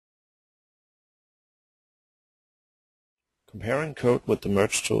Comparing code with the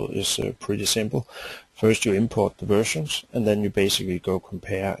Mergetool is pretty simple. First you import the versions and then you basically go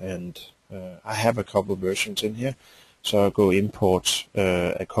compare, and I have a couple of versions in here, so I'll go import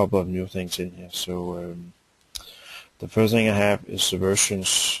a couple of new things in here. So the first thing I have is the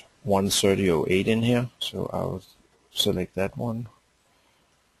versions 1.30.08 in here, so I'll select that one.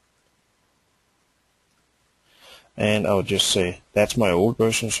 And I'll just say that's my old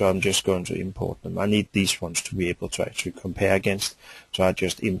version, so I'm just going to import them. I need these ones to be able to actually compare against, so I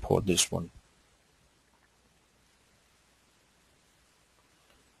just import this one.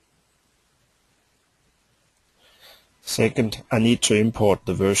 Second, I need to import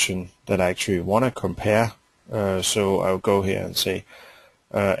the version that I actually want to compare, so I'll go here and say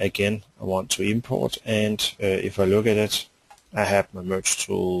again I want to import, and if I look at it, I have my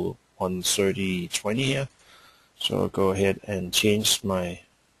Mergetool 1.30.20 here. So I'll go ahead and change my,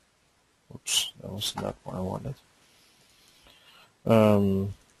 oops, that was not what I wanted.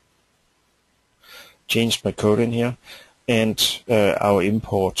 Change my code in here, and I'll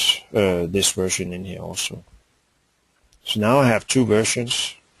import this version in here also. So now I have two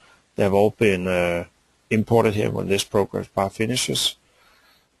versions. They have all been imported here when this progress bar finishes,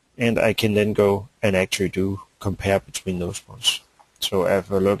 and I can then go and actually do compare between those ones. So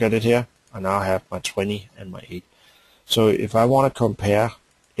if I look at it here, I now have my 20 and my 8. So if I want to compare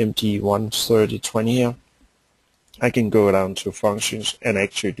MT 1.30.20 here, I can go down to functions and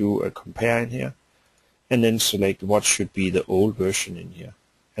actually do a compare in here, and then select what should be the old version in here,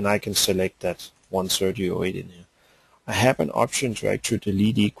 and I can select that 1.30.08 in here. I have an option to actually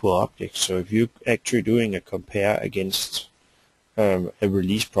delete equal objects, so if you're actually doing a compare against a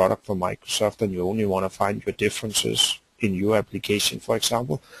release product from Microsoft and you only want to find your differences in your application, for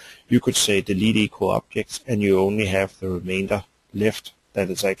example, you could say delete equal objects, and you only have the remainder left that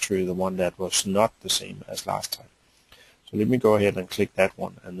is actually the one that was not the same as last time. So let me go ahead and click that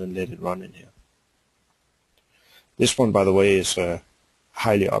one and then let it run in here. This one, by the way, is a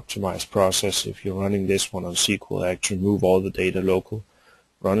highly optimized process. If you're running this one on SQL, actually move all the data local,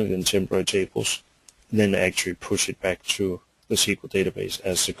 run it in temporary tables, and then actually push it back to the SQL database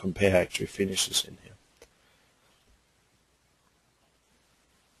as the compare actually finishes in here.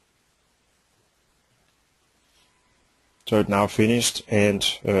 So it now finished, and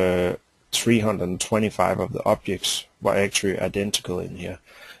 325 of the objects were actually identical in here,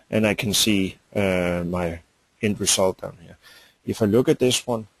 and I can see my end result down here. If I look at this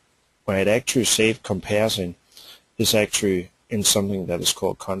one, where it actually saved compares in, is actually in something that is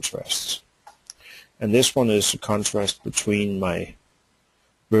called contrasts, and this one is a contrast between my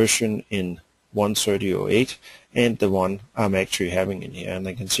version in 1.30.08 and the one I'm actually having in here, and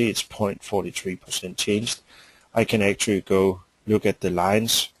I can see it's 0.43% changed. I can actually go look at the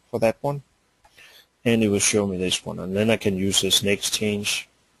lines for that one, and it will show me this one, and then I can use this next change,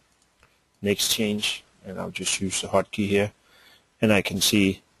 and I'll just use the hotkey here, and I can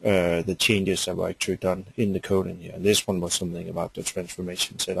see the changes that were actually done in the code in here. And this one was something about the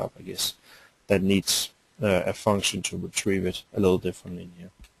transformation setup, I guess, that needs a function to retrieve it a little differently in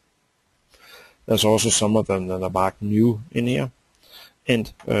here. There's also some of them that are marked new in here,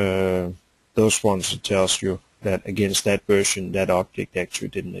 and those ones, it tells you that against that version, that object actually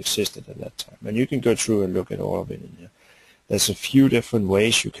didn't exist at that time. And you can go through and look at all of it in here. There's a few different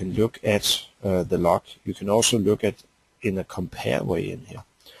ways you can look at the log. You can also look at in a compare way in here.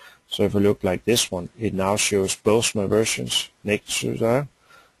 So if I look like this one, it now shows both my versions next to that,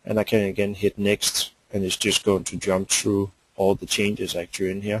 and I can again hit next, and it's just going to jump through all the changes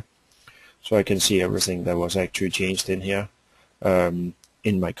actually in here. So I can see everything that was actually changed in here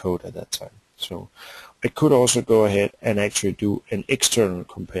in my code at that time. So I could also go ahead and actually do an external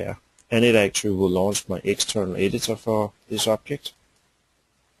compare, and it actually will launch my external editor for this object.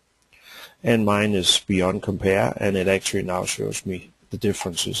 And mine is beyond compare, and it actually now shows me the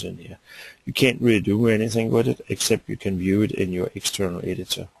differences in here. You can't really do anything with it except you can view it in your external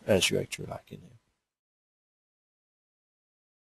editor as you actually like in here.